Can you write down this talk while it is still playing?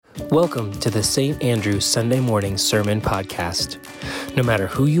Welcome to the St. Andrew Sunday Morning Sermon Podcast. No matter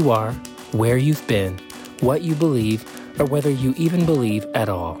who you are, where you've been, what you believe, or whether you even believe at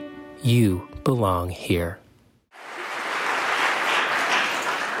all, you belong here.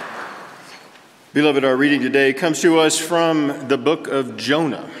 Beloved, our reading today comes to us from the book of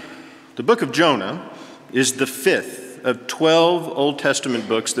Jonah. The book of Jonah is the fifth of 12 Old Testament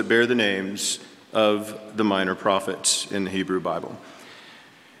books that bear the names of the minor prophets in the Hebrew Bible.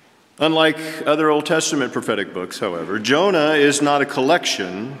 Unlike other Old Testament prophetic books, however, Jonah is not a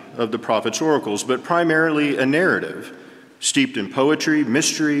collection of the prophet's oracles, but primarily a narrative steeped in poetry,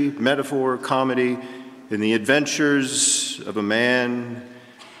 mystery, metaphor, comedy, in the adventures of a man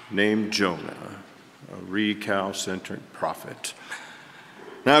named Jonah, a recalcitrant prophet.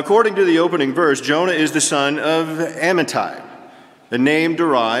 Now, according to the opening verse, Jonah is the son of Amittai, a name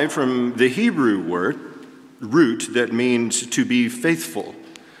derived from the Hebrew root that means to be faithful.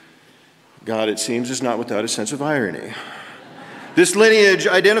 God, it seems, is not without a sense of irony. This lineage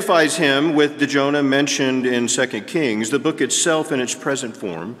identifies him with the Jonah mentioned in 2 Kings. The book itself, in its present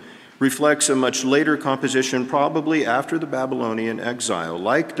form, reflects a much later composition, probably after the Babylonian exile,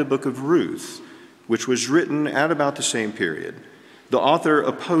 like the book of Ruth, which was written at about the same period. The author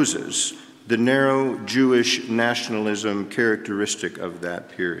opposes the narrow Jewish nationalism characteristic of that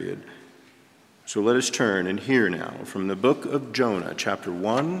period. So let us turn and hear now from the book of Jonah, chapter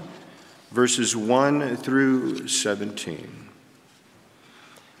 1, verses 1 through 17.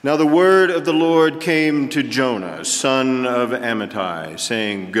 Now the word of the Lord came to Jonah, son of Amittai,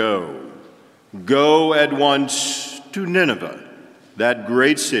 saying, Go at once to Nineveh, that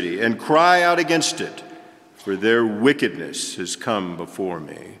great city, and cry out against it, for their wickedness has come before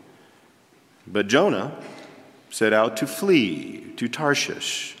me. But Jonah set out to flee to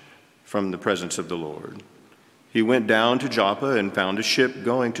Tarshish from the presence of the Lord. He went down to Joppa and found a ship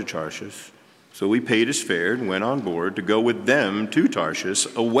going to Tarshish. So he paid his fare and went on board to go with them to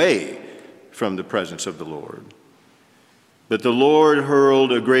Tarshish, away from the presence of the Lord. But the Lord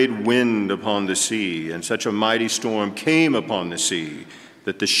hurled a great wind upon the sea, and such a mighty storm came upon the sea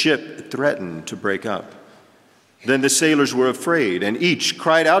that the ship threatened to break up. Then the sailors were afraid, and each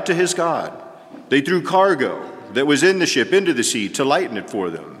cried out to his God. They threw cargo that was in the ship into the sea to lighten it for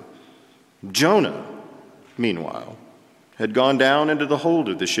them. Jonah, meanwhile, had gone down into the hold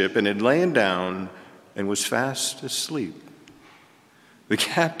of the ship and had lain down and was fast asleep. The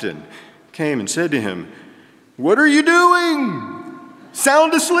captain came and said to him, What are you doing?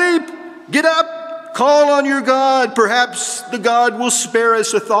 Sound asleep? Get up, call on your God. Perhaps the God will spare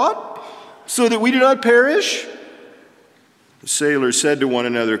us a thought so that we do not perish. The sailors said to one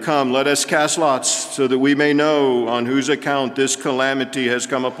another, Come, let us cast lots so that we may know on whose account this calamity has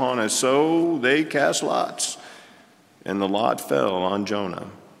come upon us. So they cast lots, and the lot fell on Jonah.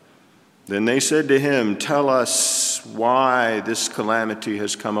 Then they said to him, Tell us why this calamity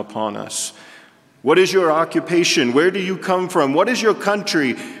has come upon us. What is your occupation? Where do you come from? What is your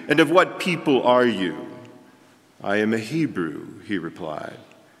country? And of what people are you? I am a Hebrew, he replied.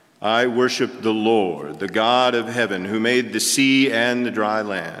 I worship the Lord, the God of heaven, who made the sea and the dry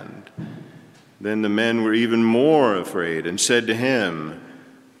land. Then the men were even more afraid and said to him,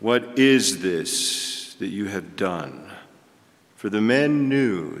 What is this that you have done? For the men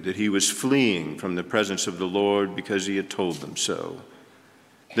knew that he was fleeing from the presence of the Lord because he had told them so.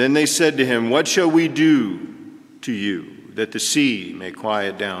 Then they said to him, What shall we do to you that the sea may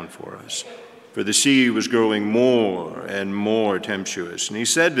quiet down for us? For the sea was growing more and more tempestuous. And he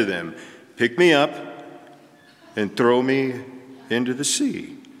said to them, Pick me up and throw me into the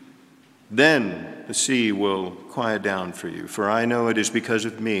sea. Then the sea will quiet down for you, for I know it is because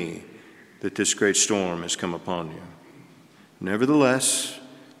of me that this great storm has come upon you. Nevertheless,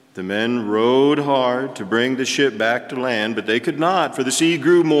 the men rowed hard to bring the ship back to land, but they could not, for the sea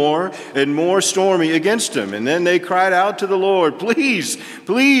grew more and more stormy against them. And then they cried out to the Lord, Please,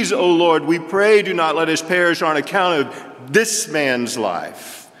 please, O Lord, we pray, do not let us perish on account of this man's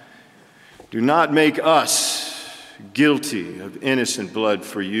life. Do not make us guilty of innocent blood,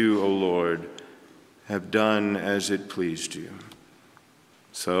 for you, O Lord, have done as it pleased you.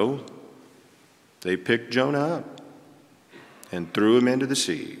 So they picked Jonah up and threw him into the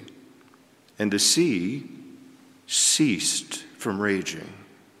sea. And the sea ceased from raging.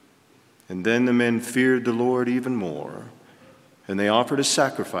 And then the men feared the Lord even more, and they offered a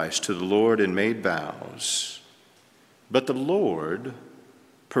sacrifice to the Lord and made vows. But the Lord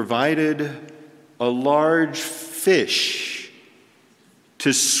provided a large fish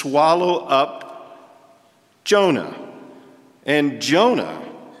to swallow up Jonah. And Jonah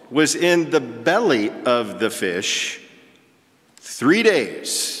was in the belly of the fish 3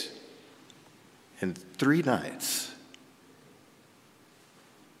 days in 3 nights.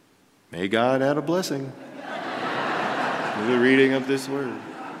 May God add a blessing to the reading of this word.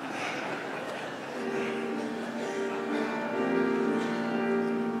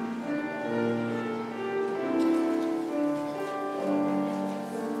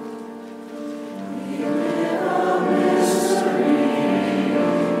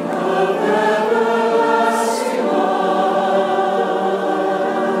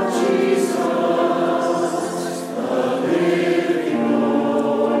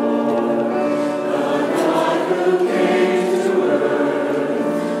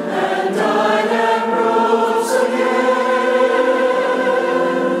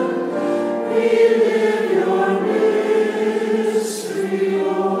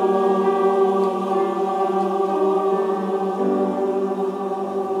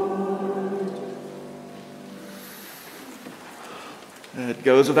 It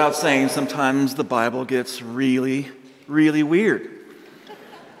goes without saying, sometimes the Bible gets really, really weird.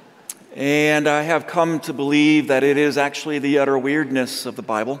 And I have come to believe that it is actually the utter weirdness of the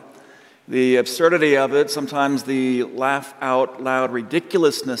Bible, the absurdity of it, sometimes the laugh out loud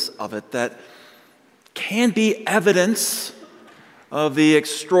ridiculousness of it, that can be evidence of the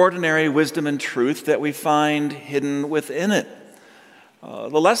extraordinary wisdom and truth that we find hidden within it.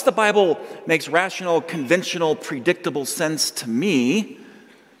 The less the Bible makes rational, conventional, predictable sense to me,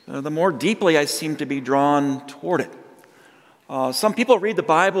 the more deeply I seem to be drawn toward it. Some people read the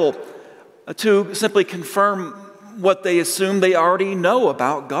Bible to simply confirm what they assume they already know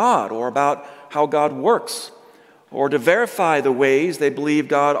about God or about how God works, or to verify the ways they believe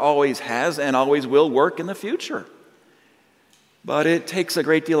God always has and always will work in the future. But it takes a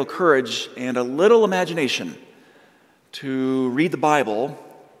great deal of courage and a little imagination to read the Bible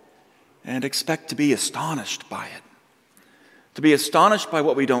and expect to be astonished by it. To be astonished by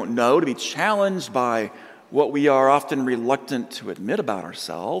what we don't know, to be challenged by what we are often reluctant to admit about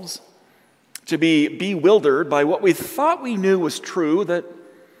ourselves, to be bewildered by what we thought we knew was true that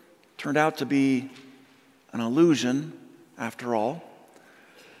turned out to be an illusion after all,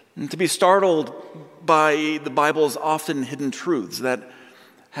 and to be startled by the Bible's often hidden truths that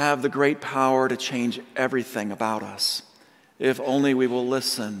have the great power to change everything about us, if only we will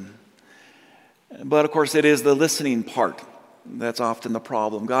listen. But of course, it is the listening part that's often the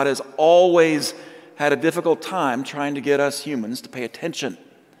problem. God has always had a difficult time trying to get us humans to pay attention,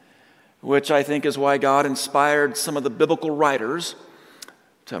 which I think is why God inspired some of the biblical writers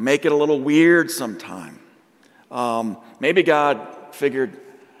to make it a little weird sometime. Maybe God figured,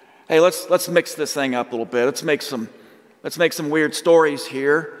 hey, let's mix this thing up a little bit. Let's make some weird stories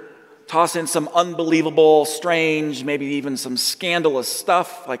here. Toss in some unbelievable, strange, maybe even some scandalous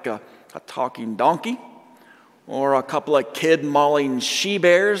stuff like a talking donkey, or a couple of kid-mauling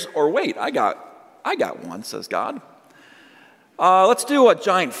she-bears, or wait, I got one, says God. Let's do a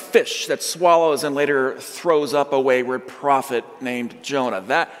giant fish that swallows and later throws up a wayward prophet named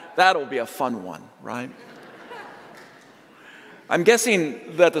Jonah. That'll be a fun one, right? I'm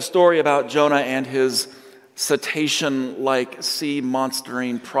guessing that the story about Jonah and his cetacean-like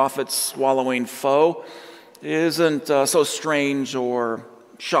sea-monstering, prophet-swallowing foe isn't so strange or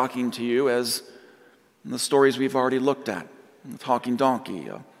shocking to you as the stories we've already looked at. The talking donkey,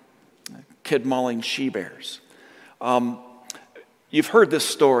 kid-mauling she-bears. You've heard this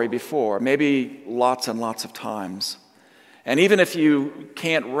story before, maybe lots and lots of times. And even if you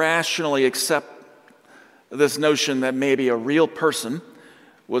can't rationally accept this notion that maybe a real person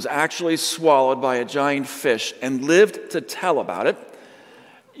was actually swallowed by a giant fish and lived to tell about it,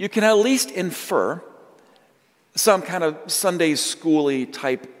 you can at least infer some kind of Sunday schooly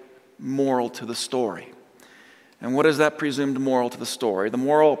type moral to the story. And what is that presumed moral to the story? The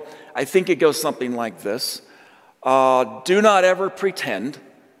moral, I think it goes something like this. Do not ever pretend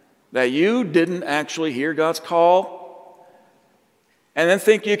that you didn't actually hear God's call and then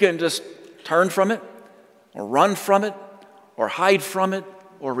think you can just turn from it or run from it or hide from it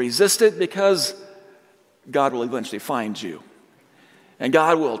or resist it, because God will eventually find you. And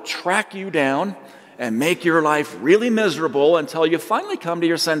God will track you down and make your life really miserable until you finally come to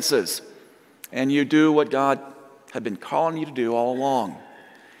your senses and you do what God had been calling you to do all along.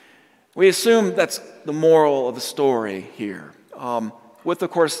 We assume that's the moral of the story here, with,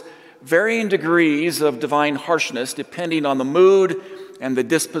 of course, varying degrees of divine harshness depending on the mood and the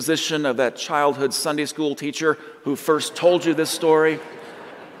disposition of that childhood Sunday school teacher who first told you this story.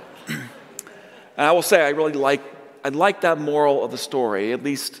 And I will say I like that moral of the story, at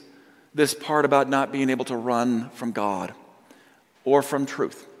least this part about not being able to run from God or from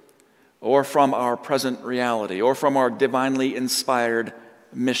truth or from our present reality or from our divinely inspired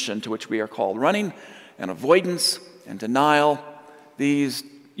mission to which we are called. Running and avoidance and denial, these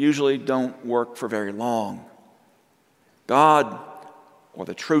usually don't work for very long. God, or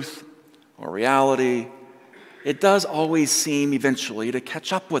the truth, or reality, it does always seem eventually to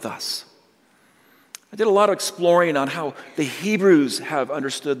catch up with us. I did a lot of exploring on how the Hebrews have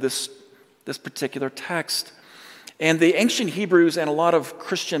understood this particular text. And the ancient Hebrews and a lot of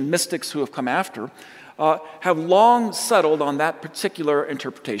Christian mystics who have come after have long settled on that particular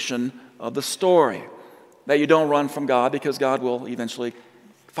interpretation of the story, that you don't run from God because God will eventually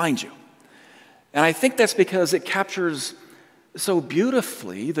find you. And I think that's because it captures so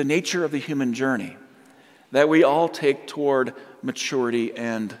beautifully the nature of the human journey that we all take toward maturity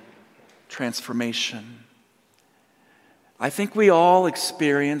and transformation. I think we all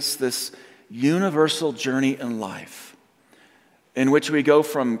experience this universal journey in life in which we go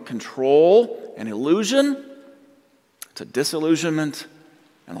from control and illusion to disillusionment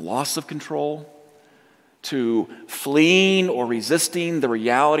and a loss of control, to fleeing or resisting the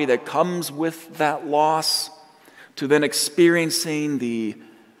reality that comes with that loss, to then experiencing the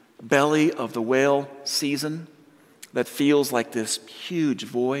belly of the whale season that feels like this huge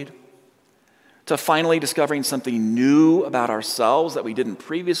void, to finally discovering something new about ourselves that we didn't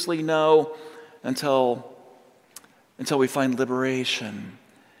previously know until we find liberation.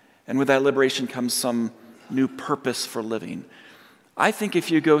 And with that liberation comes some new purpose for living. I think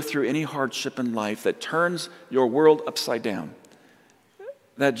if you go through any hardship in life that turns your world upside down,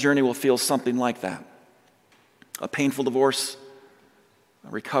 that journey will feel something like that. A painful divorce, a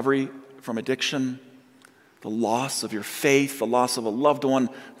recovery from addiction, the loss of your faith, the loss of a loved one,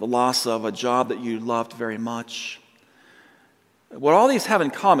 the loss of a job that you loved very much. What all these have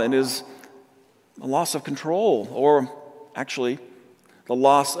in common is a loss of control, or actually the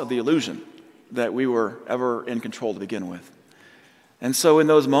loss of the illusion that we were ever in control to begin with. And so in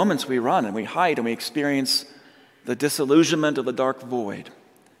those moments we run and we hide and we experience the disillusionment of the dark void.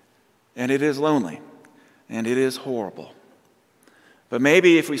 And it is lonely and it is horrible. But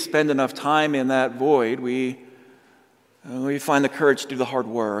maybe if we spend enough time in that void, we find the courage to do the hard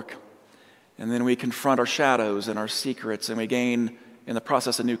work, and then we confront our shadows and our secrets, and we gain, in the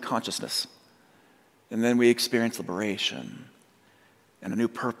process, a new consciousness. And then we experience liberation and a new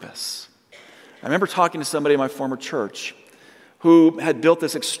purpose. I remember talking to somebody in my former church who had built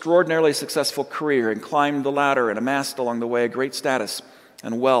this extraordinarily successful career and climbed the ladder and amassed along the way a great status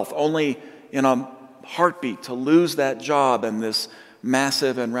and wealth, only in a heartbeat to lose that job and this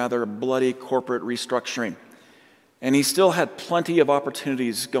massive and rather bloody corporate restructuring. And he still had plenty of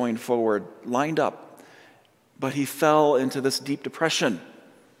opportunities going forward lined up, but he fell into this deep depression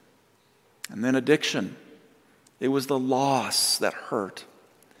and then addiction. It was the loss that hurt.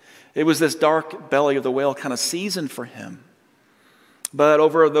 It was this dark belly of the whale kind of season for him. But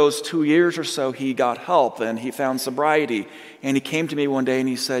over those 2 years or so, he got help and he found sobriety. And he came to me one day and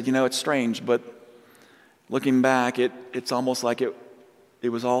he said, it's strange, but looking back, it's almost like it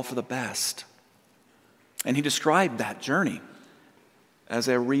was all for the best. And he described that journey as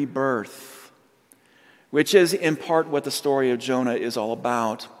a rebirth, which is in part what the story of Jonah is all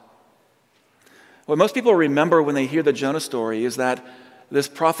about. What most people remember when they hear the Jonah story is that this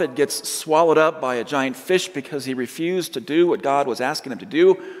prophet gets swallowed up by a giant fish because he refused to do what God was asking him to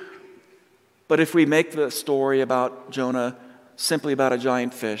do. But if we make the story about Jonah simply about a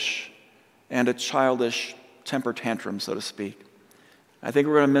giant fish and a childish temper tantrum, so to speak, I think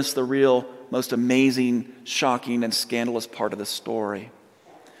we're going to miss the real, most amazing, shocking, and scandalous part of the story.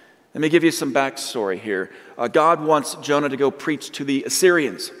 Let me give you some backstory here. God wants Jonah to go preach to the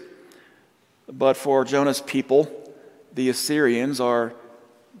Assyrians. But for Jonah's people, the Assyrians are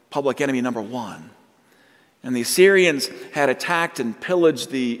public enemy number one. And the Assyrians had attacked and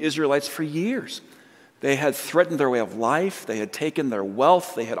pillaged the Israelites for years. They had threatened their way of life. They had taken their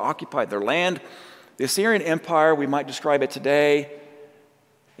wealth. They had occupied their land. The Assyrian Empire, we might describe it today,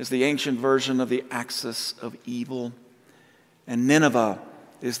 is the ancient version of the axis of evil. And Nineveh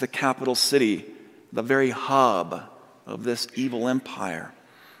is the capital city, the very hub of this evil empire.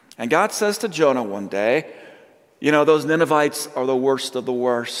 And God says to Jonah one day, those Ninevites are the worst of the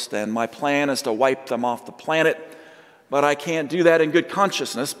worst, and my plan is to wipe them off the planet, but I can't do that in good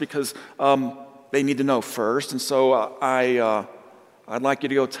consciousness because they need to know first. And so I'd like you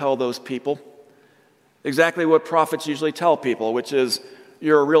to go tell those people exactly what prophets usually tell people, which is,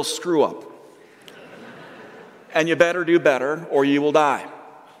 you're a real screw-up. And you better do better or you will die.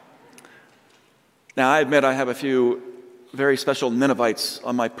 Now, I admit I have a few very special Ninevites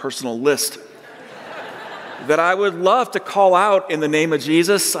on my personal list that I would love to call out in the name of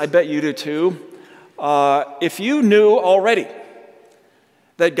Jesus. I bet you do too. If you knew already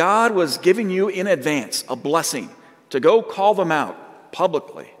that God was giving you in advance a blessing to go call them out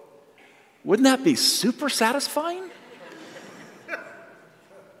publicly, wouldn't that be super satisfying?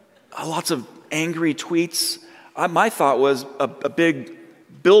 Lots of angry tweets. My thought was a big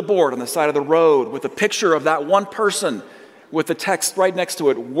billboard on the side of the road with a picture of that one person with the text right next to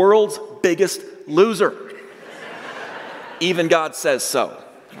it, "World's biggest loser." Even God says so,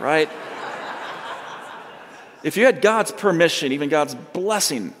 right? If you had God's permission, even God's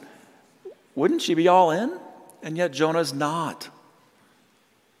blessing, wouldn't you be all in? And yet Jonah's not.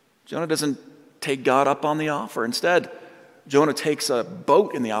 Jonah doesn't take God up on the offer. Instead, Jonah takes a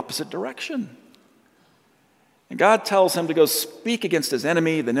boat in the opposite direction. And God tells him to go speak against his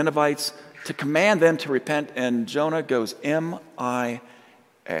enemy, the Ninevites, to command them to repent, and Jonah goes MIA,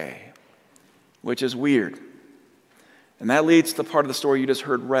 which is weird. And that leads to the part of the story you just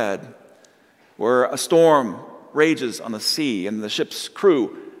heard read, where a storm rages on the sea, and the ship's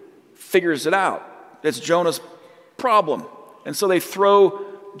crew figures it out. It's Jonah's problem. And so they throw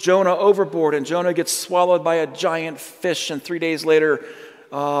Jonah overboard, and Jonah gets swallowed by a giant fish, and 3 days later,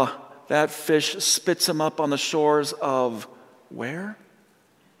 that fish spits him up on the shores of where?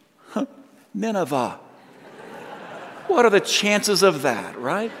 Nineveh. What are the chances of that,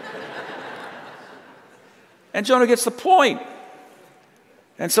 right? And Jonah gets the point.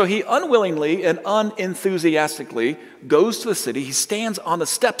 And so he unwillingly and unenthusiastically goes to the city. He stands on the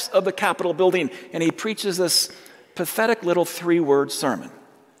steps of the Capitol building, and he preaches this pathetic little 3-word sermon.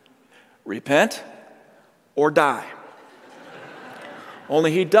 Repent or die.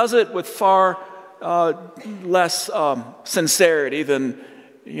 Only he does it with far less sincerity than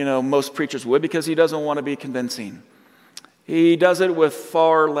most preachers would, because he doesn't want to be convincing. He does it with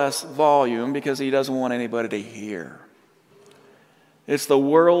far less volume because he doesn't want anybody to hear. It's the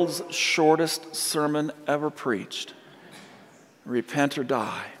world's shortest sermon ever preached. Repent or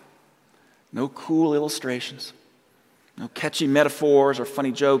die. No cool illustrations. No catchy metaphors or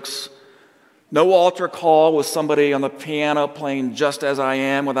funny jokes. No altar call with somebody on the piano playing "Just As I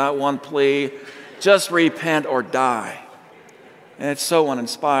Am" without one plea. Just repent or die. And it's so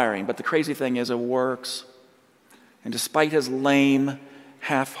uninspiring. But the crazy thing is, it works. And despite his lame,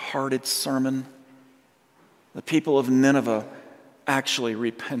 half-hearted sermon, the people of Nineveh actually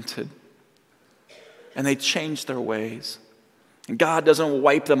repented. And they changed their ways. And God doesn't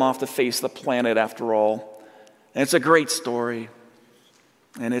wipe them off the face of the planet after all. And it's a great story.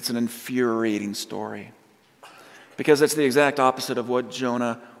 And it's an infuriating story. Because it's the exact opposite of what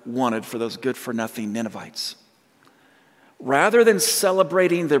Jonah wanted for those good-for-nothing Ninevites. Rather than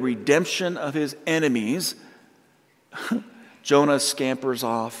celebrating the redemption of his enemies, Jonah scampers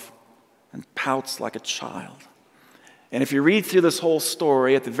off and pouts like a child. And if you read through this whole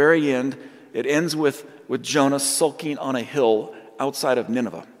story, at the very end, it ends with Jonah sulking on a hill outside of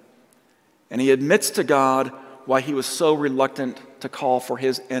Nineveh. And he admits to God why he was so reluctant to call for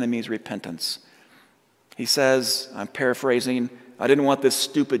his enemies' repentance. He says, I'm paraphrasing, "I didn't want this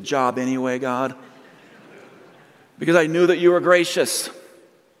stupid job anyway, God, because I knew that you were gracious.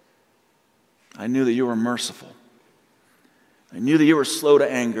 I knew that you were merciful. I knew that you were slow to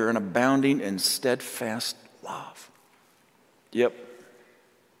anger and abounding in steadfast love." Yep.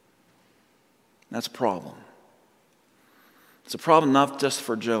 That's a problem. It's a problem not just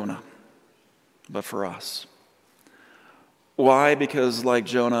for Jonah, but for us. Why? Because like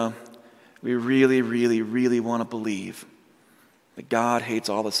Jonah, we really, really, really want to believe that God hates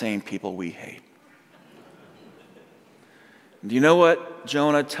all the same people we hate. Do you know what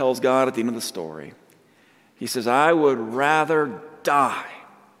Jonah tells God at the end of the story? He says, "I would rather die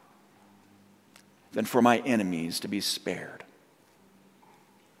than for my enemies to be spared.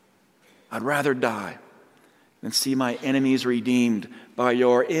 I'd rather die than see my enemies redeemed by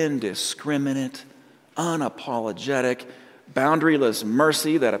your indiscriminate, unapologetic, boundaryless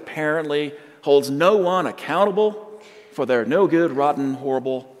mercy that apparently holds no one accountable for their no good, rotten,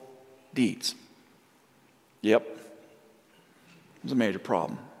 horrible deeds." Yep. It's a major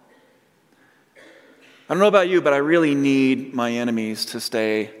problem. I don't know about you, but I really need my enemies to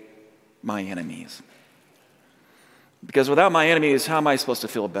stay my enemies. Because without my enemies, how am I supposed to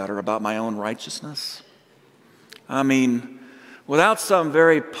feel better about my own righteousness? I mean, without some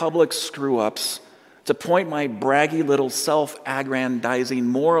very public screw-ups to point my braggy little self-aggrandizing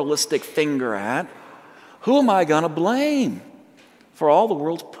moralistic finger at, who am I going to blame for all the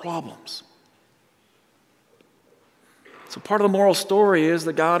world's problems? So part of the moral story is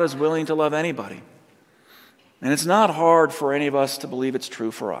that God is willing to love anybody. And it's not hard for any of us to believe it's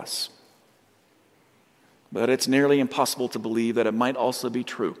true for us. But it's nearly impossible to believe that it might also be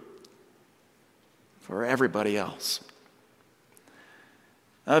true for everybody else.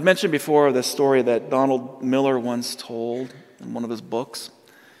 I've mentioned before the story that Donald Miller once told in one of his books.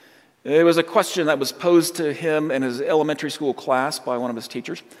 It was a question that was posed to him in his elementary school class by one of his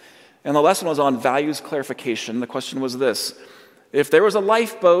teachers. And the lesson was on values clarification. The question was this: if there was a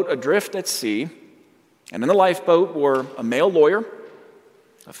lifeboat adrift at sea, and in the lifeboat were a male lawyer,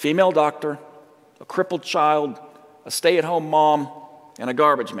 a female doctor, a crippled child, a stay-at-home mom, and a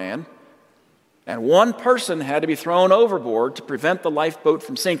garbage man, and one person had to be thrown overboard to prevent the lifeboat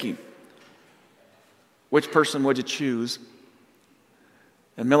from sinking, which person would you choose?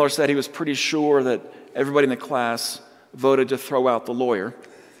 And Miller said he was pretty sure that everybody in the class voted to throw out the lawyer.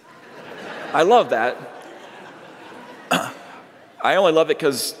 I love that. I only love it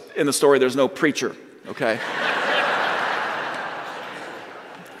because in the story there's no preacher, okay?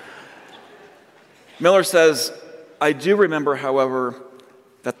 Miller says, I do remember, however,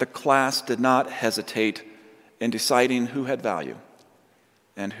 that the class did not hesitate in deciding who had value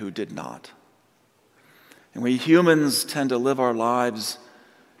and who did not. And we humans tend to live our lives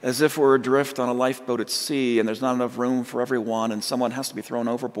as if we're adrift on a lifeboat at sea and there's not enough room for everyone and someone has to be thrown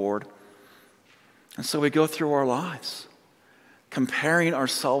overboard. And so we go through our lives comparing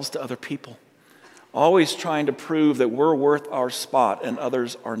ourselves to other people, always trying to prove that we're worth our spot and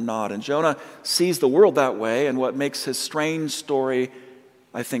others are not. And Jonah sees the world that way, and what makes his strange story,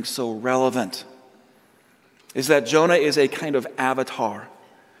 I think, so relevant is that Jonah is a kind of avatar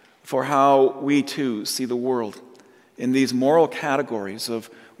for how we too see the world in these moral categories of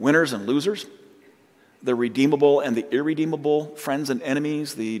winners and losers, the redeemable and the irredeemable, friends and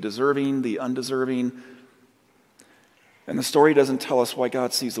enemies, the deserving, the undeserving. And the story doesn't tell us why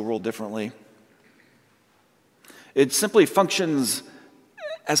God sees the world differently. It simply functions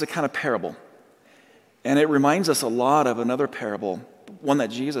as a kind of parable. And it reminds us a lot of another parable, one that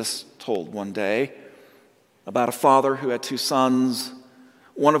Jesus told one day, about a father who had two sons,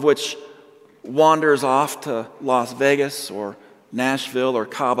 one of which wanders off to Las Vegas or Nashville or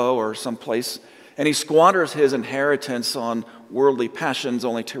Cabo or someplace, and he squanders his inheritance on worldly passions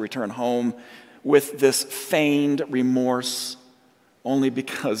only to return home with this feigned remorse only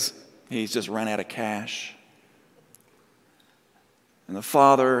because he's just run out of cash. And the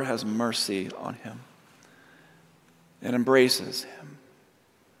Father has mercy on him and embraces him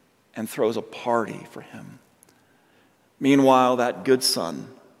and throws a party for him. Meanwhile, that good son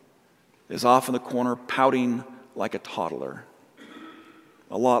is off in the corner pouting like a toddler,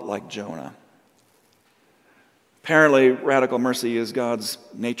 a lot like Jonah. Apparently, radical mercy is God's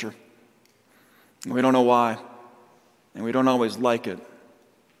nature. And we don't know why, and we don't always like it.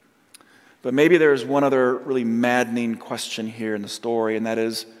 But maybe there's one other really maddening question here in the story, and that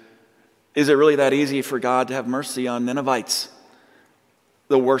is it really that easy for God to have mercy on Ninevites,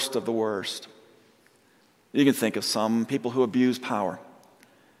 the worst of the worst? You can think of some people who abuse power,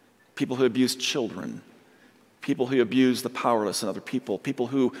 people who abuse children, people who abuse the powerless in other people, people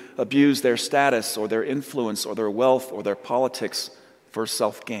who abuse their status or their influence or their wealth or their politics for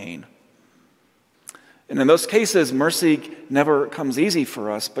self-gain. And in those cases, mercy never comes easy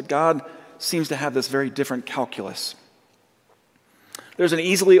for us, but God seems to have this very different calculus. There's an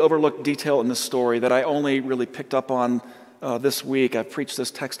easily overlooked detail in this story that I only really picked up on this week. I've preached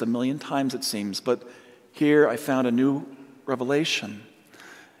this text a million times, it seems, but here I found a new revelation.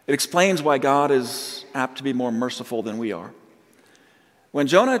 It explains why God is apt to be more merciful than we are. When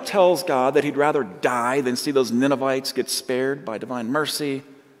Jonah tells God that he'd rather die than see those Ninevites get spared by divine mercy,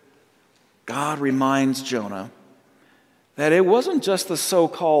 God reminds Jonah that it wasn't just the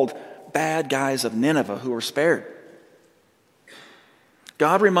so-called bad guys of Nineveh who were spared.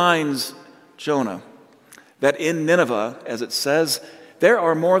 God reminds Jonah that in Nineveh, as it says, there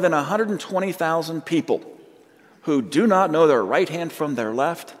are more than 120,000 people who do not know their right hand from their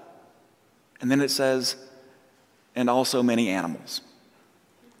left. And then it says, and also many animals.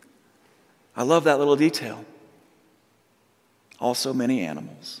 I love that little detail. Also many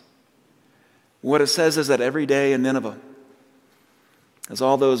animals. What it says is that every day in Nineveh, as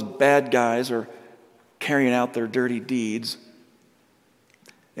all those bad guys are carrying out their dirty deeds,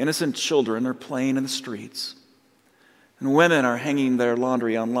 innocent children are playing in the streets, and women are hanging their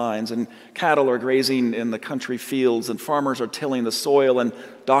laundry on lines, and cattle are grazing in the country fields, and farmers are tilling the soil, and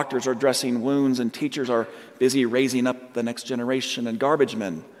doctors are dressing wounds, and teachers are busy raising up the next generation, and garbage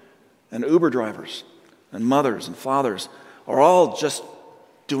men and Uber drivers and mothers and fathers are all just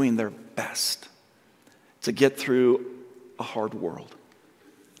doing their best to get through a hard world.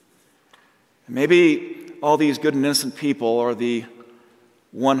 And maybe all these good and innocent people are the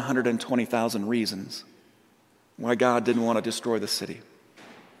 120,000 reasons why God didn't want to destroy the city.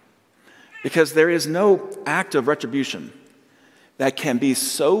 Because there is no act of retribution that can be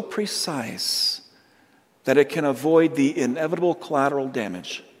so precise that it can avoid the inevitable collateral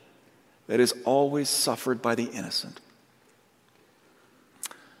damage that is always suffered by the innocent.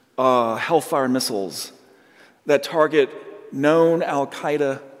 Hellfire missiles that target known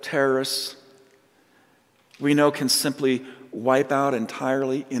Al-Qaeda terrorists, we know can simply wipe out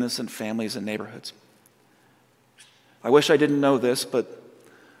entirely innocent families and neighborhoods. I wish I didn't know this, but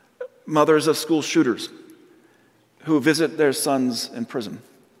mothers of school shooters who visit their sons in prison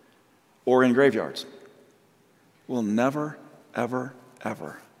or in graveyards will never, ever,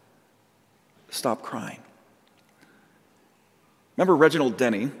 ever stop crying. Remember Reginald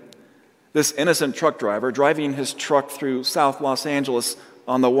Denny, this innocent truck driver driving his truck through South Los Angeles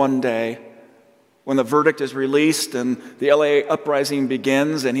on the one day when the verdict is released and the LA uprising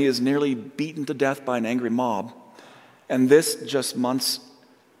begins and he is nearly beaten to death by an angry mob. And this just months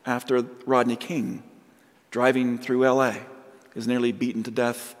after Rodney King, driving through LA, is nearly beaten to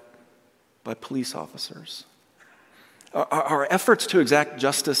death by police officers. Our efforts to exact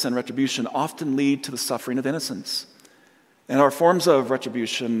justice and retribution often lead to the suffering of innocents. And our forms of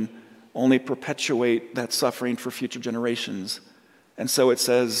retribution only perpetuate that suffering for future generations. And so it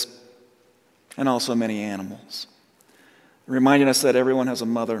says, and also many animals, reminding us that everyone has a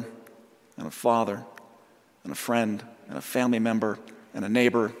mother and a father and a friend and a family member and a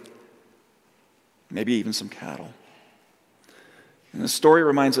neighbor, maybe even some cattle. And the story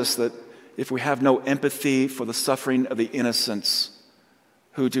reminds us that if we have no empathy for the suffering of the innocents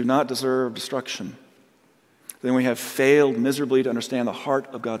who do not deserve destruction, then we have failed miserably to understand the heart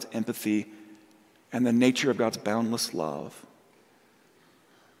of God's empathy and the nature of God's boundless love,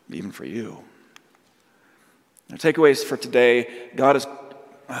 even for you. Our takeaways for today: God is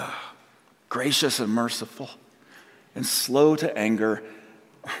gracious and merciful and slow to anger,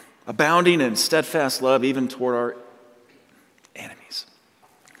 abounding in steadfast love even toward our enemies.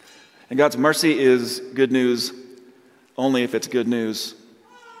 And God's mercy is good news only if it's good news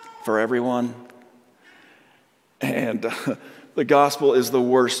for everyone. And the gospel is the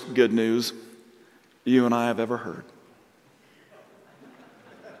worst good news you and I have ever heard.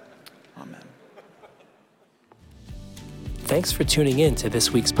 Amen. Thanks for tuning in to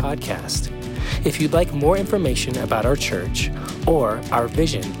this week's podcast. If you'd like more information about our church or our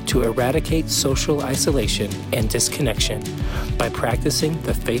vision to eradicate social isolation and disconnection by practicing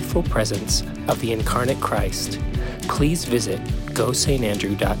the faithful presence of the incarnate Christ, please visit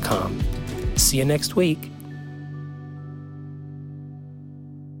gosaintandrew.com. See you next week.